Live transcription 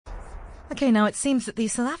Okay, now it seems that the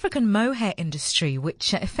South African mohair industry,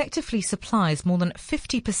 which effectively supplies more than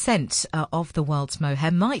 50% of the world's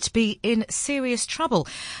mohair, might be in serious trouble.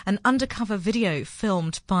 An undercover video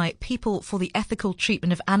filmed by People for the Ethical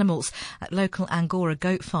Treatment of Animals at local Angora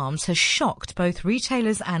goat farms has shocked both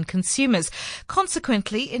retailers and consumers.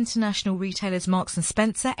 Consequently, international retailers Marks &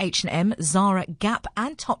 Spencer, H&M, Zara, Gap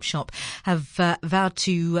and Topshop have vowed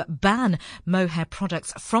to ban mohair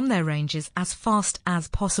products from their ranges as fast as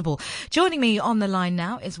possible. Joining me on the line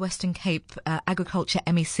now is Western Cape Agriculture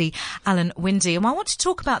MEC Alan Winde, and I want to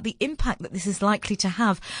talk about the impact that this is likely to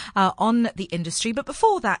have on the industry. But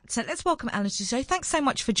before that, let's welcome Alan to the show. Thanks so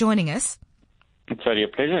much for joining us. It's really a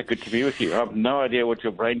pleasure. Good to be with you. I have no idea what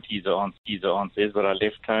your brain teaser answer is, but I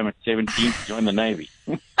left home at 17 to join the Navy.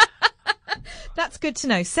 That's good to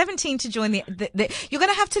know. 17 to join the you're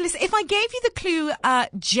going to have to listen. If I gave you the clue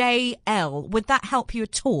JL, would that help you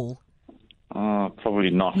at all? Probably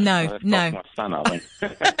not. No. My son, I think.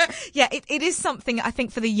 Yeah, it is something I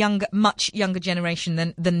think for the much younger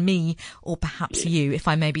generation than me or perhaps you, if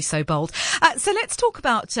I may be so bold. So let's talk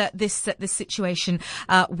about this situation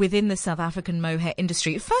within the South African mohair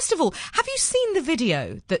industry. First of all, have you seen the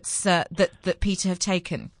video that PETA have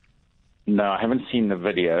taken? No, I haven't seen the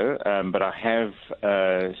video, but I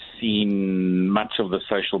have seen much of the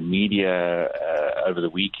social media over the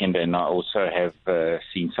weekend, and I also have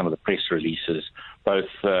seen some of the press releases, both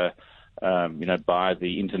by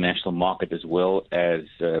the international market as well as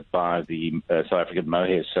by the South African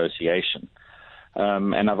Mohair Association.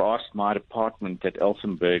 And I've asked my department at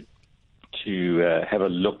Elsenburg to have a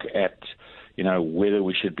look at, whether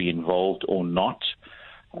we should be involved or not.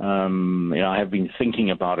 I have been thinking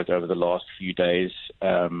about it over the last few days,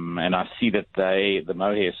 and I see that the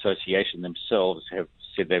Mohair Association themselves have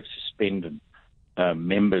said they've suspended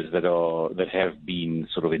members that have been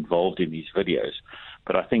sort of involved in these videos.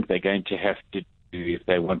 But I think they're going to have to, if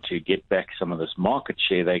they want to get back some of this market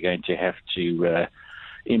share, they're going to have to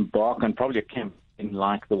embark on probably a campaign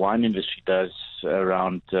like the wine industry does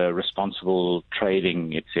around responsible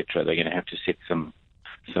trading, etc. They're going to have to set some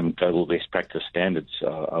global best practice standards,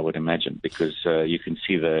 I would imagine, because you can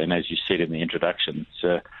see and as you said in the introduction,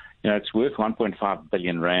 it's worth 1.5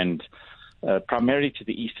 billion rand, primarily to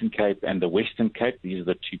the Eastern Cape and the Western Cape. These are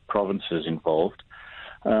the two provinces involved.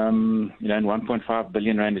 And 1.5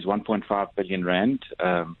 billion rand is 1.5 billion rand,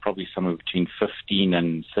 probably somewhere between 15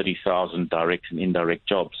 and 30,000 direct and indirect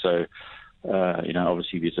jobs. So,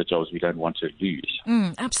 obviously these are jobs we don't want to lose.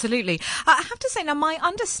 Absolutely. I have to say, now, my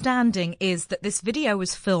understanding is that this video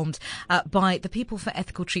was filmed by the People for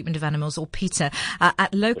Ethical Treatment of Animals, or PETA,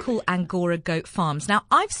 at local Angora goat farms. Now,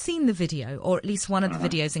 I've seen the video, or at least one of the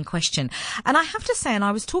videos in question, and I have to say, and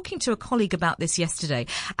I was talking to a colleague about this yesterday,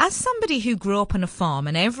 as somebody who grew up on a farm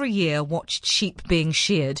and every year watched sheep being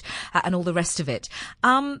sheared and all the rest of it,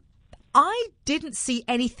 I didn't see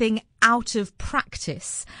anything out of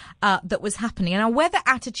practice that was happening. And whether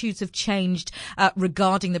attitudes have changed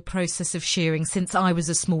regarding the process of shearing since I was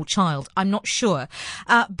a small child, I'm not sure.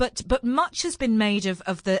 But much has been made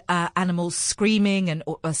of the animals screaming and,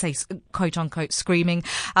 or say, quote unquote, screaming,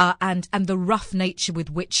 and the rough nature with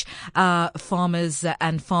which farmers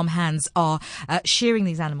and farm hands are shearing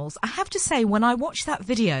these animals. I have to say, when I watched that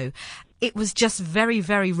video, it was just very,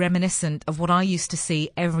 very reminiscent of what I used to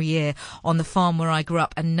see every year on the farm where I grew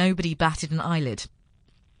up, and nobody batted an eyelid.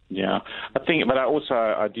 Yeah,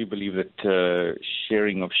 I do believe that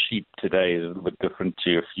shearing of sheep today is a little bit different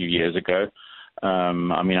to a few years ago.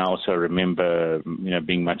 I also remember,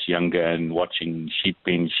 being much younger and watching sheep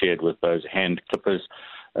being sheared with those hand clippers,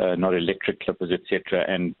 not electric clippers, etc.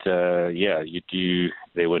 And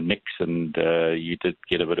there were nicks, and you did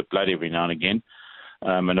get a bit of blood every now and again.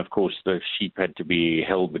 And of course, the sheep had to be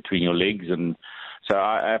held between your legs. And so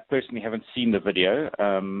I personally haven't seen the video.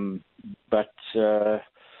 But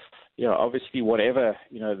obviously, whatever,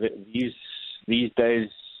 these days,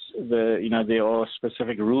 there are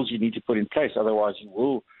specific rules you need to put in place. Otherwise,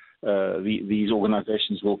 these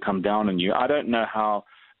organizations will come down on you. I don't know how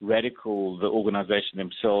radical the organization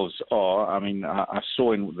themselves are. I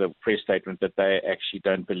saw in the press statement that they actually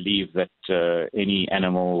don't believe that any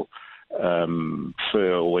animal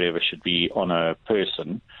fur or whatever should be on a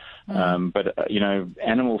person. But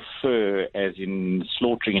animal fur, as in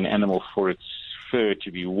slaughtering an animal for its fur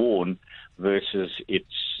to be worn versus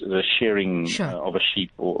the shearing of a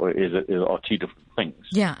sheep are two different things.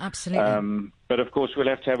 Yeah, absolutely. But of course, we'll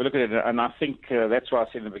have to have a look at it. And I think that's why I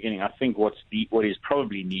said in the beginning, I think what is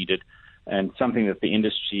probably needed, and something that the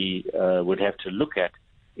industry would have to look at,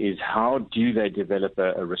 is how do they develop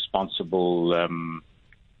a responsible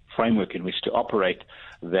framework in which to operate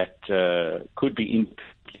that could be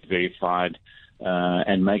independently verified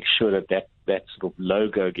and make sure that sort of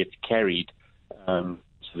logo gets carried so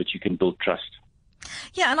that you can build trust.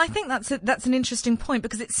 Yeah, and I think that's an interesting point,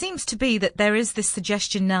 because it seems to be that there is this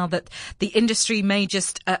suggestion now that the industry may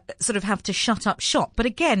just sort of have to shut up shop. But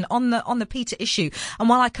again, on the PETA issue, and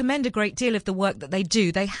while I commend a great deal of the work that they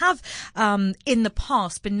do, they have in the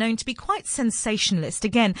past been known to be quite sensationalist.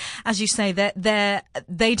 Again, as you say,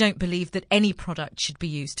 they don't believe that any product should be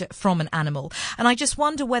used from an animal. And I just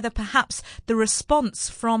wonder whether perhaps the response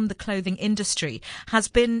from the clothing industry has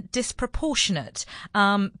been disproportionate,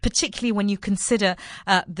 particularly when you consider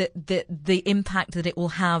the impact that it will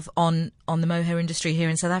have on the mohair industry here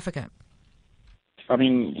in South Africa. I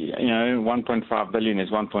mean, 1.5 billion is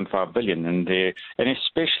 1.5 billion, and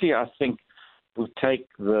especially I think we'll take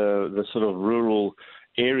the sort of rural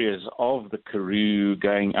areas of the Karoo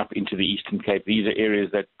going up into the Eastern Cape. These are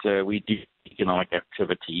areas that we do economic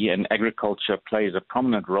activity, and agriculture plays a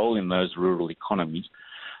prominent role in those rural economies.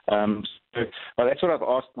 Well, that's what I've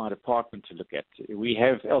asked my department to look at.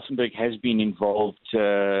 Elsenburg has been involved,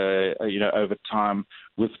 over time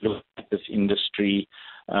with this industry,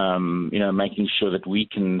 making sure that we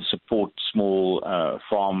can support small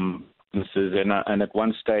farm businesses. And at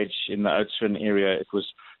one stage in the Oudtshoorn area, it was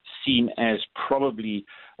seen as probably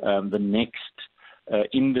the next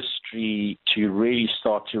industry to really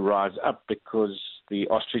start to rise up, because the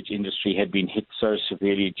ostrich industry had been hit so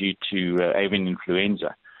severely due to avian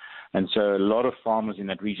influenza. And so a lot of farmers in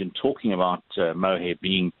that region talking about mohair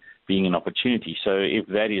being an opportunity. So if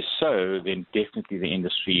that is so, then definitely the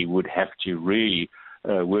industry would have to really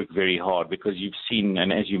work very hard, because you've seen,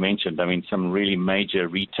 and as you mentioned, I mean, some really major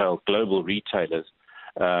global retailers,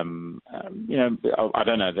 I don't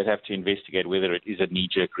know, they'd have to investigate whether it is a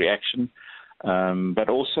knee-jerk reaction. But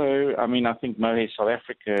also, I mean, I think Mohair South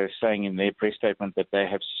Africa is saying in their press statement that they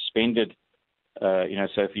have suspended,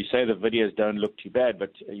 so if you say the videos don't look too bad,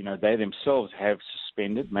 but, they themselves have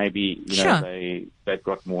suspended, maybe, Sure. they've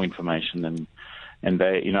got more information and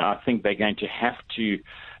they, I think they're going to have to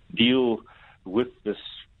deal with this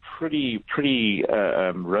pretty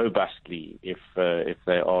robustly if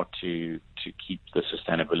they are to keep the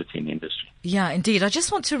sustainability in the industry. Yeah, indeed. I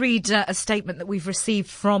just want to read a statement that we've received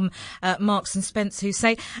from Marks and Spence, who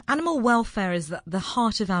say, animal welfare is the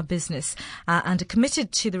heart of our business and are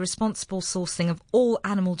committed to the responsible sourcing of all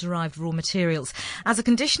animal-derived raw materials. As a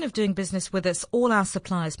condition of doing business with us, all our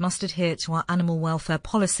suppliers must adhere to our animal welfare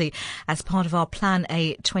policy as part of our Plan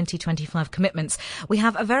A 2025 commitments. We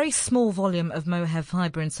have a very small volume of mohair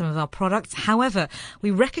fibre in some of our products. However, we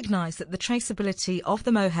recognise that the traceability of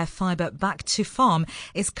the mohair fibre back to farm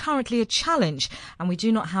is currently a challenge, and we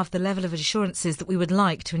do not have the level of assurances that we would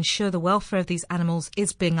like to ensure the welfare of these animals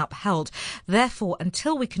is being upheld. Therefore,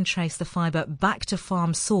 until we can trace the fibre back to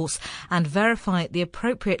farm source and verify the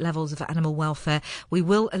appropriate levels of animal welfare, we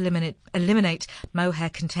will eliminate mohair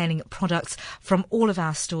containing products from all of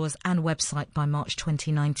our stores and website by March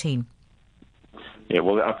 2019. Yeah,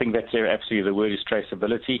 well, I think that's absolutely the word is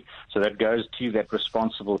traceability. So that goes to that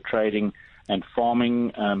responsible trading and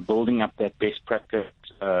farming, building up that best practice.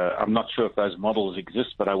 I'm not sure if those models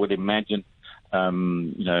exist, but I would imagine, there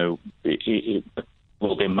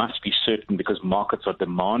must be certain, because markets are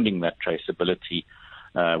demanding that traceability.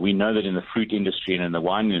 We know that in the fruit industry and in the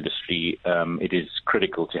wine industry, it is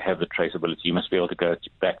critical to have the traceability. You must be able to go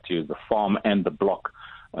back to the farm and the block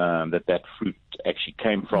that fruit actually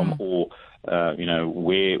came from, or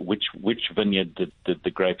which vineyard did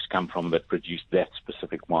the grapes come from that produced that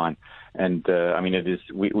specific wine. And it is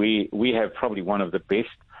we have probably one of the best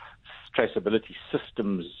traceability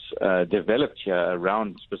systems developed here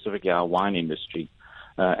around specifically our wine industry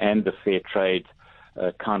and the fair trade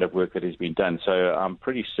kind of work that has been done. So I'm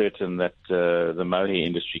pretty certain that the mohair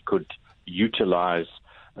industry could utilize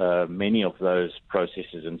many of those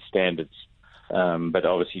processes and standards, but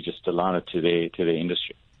obviously just align it to their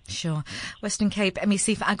industry. Sure. Western Cape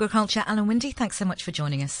MEC for Agriculture, Alan Winde, thanks so much for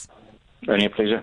joining us. Only a pleasure.